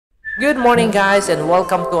Good morning guys and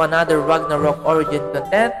welcome to another Ragnarok Origin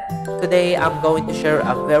content. Today I'm going to share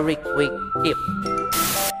a very quick tip.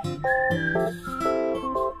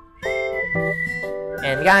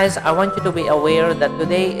 And guys, I want you to be aware that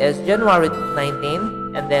today is January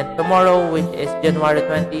 19 and then tomorrow, which is January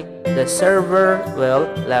 20, the server will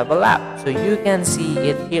level up. So you can see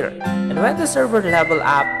it here. And when the server level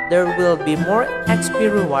up, there will be more XP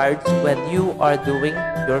rewards when you are doing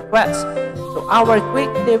your quest. So our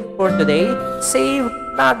quick tip for today, save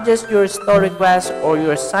not just your story quest or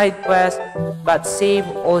your side quest, but save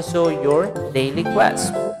also your daily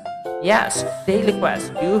quest. Yes, daily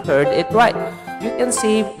quest, you heard it right. You can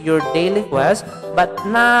save your daily quest, but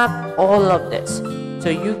not all of this. So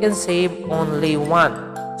you can save only one.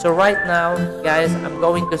 So right now, guys, I'm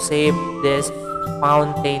going to save this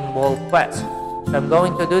Fountain Ball quest. So I'm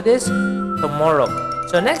going to do this tomorrow.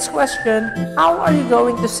 So next question, how are you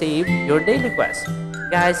going to save your daily quest?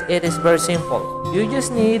 Guys, it is very simple. You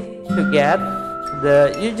just need to get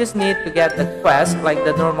the quest like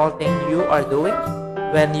the normal thing you are doing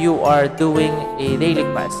when you are doing a daily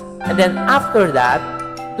quest. And then after that,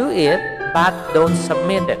 do it, but don't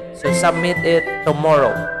submit it. So submit it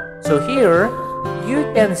tomorrow. So here, you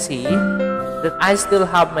can see that I still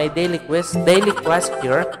have my daily quest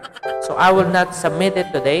here. So I will not submit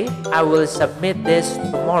it today. I will submit this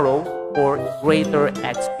tomorrow for greater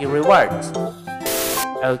XP rewards.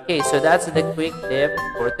 Okay, so that's the quick tip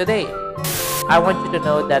for today. I want you to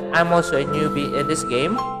know that I'm also a newbie in this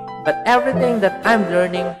game, but everything that I'm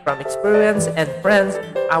learning from experience and friends,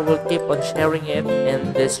 I will keep on sharing it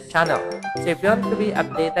in this channel. So if you want to be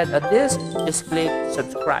updated on this, just click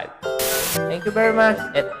subscribe. Thank you very much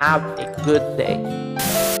and have a good day.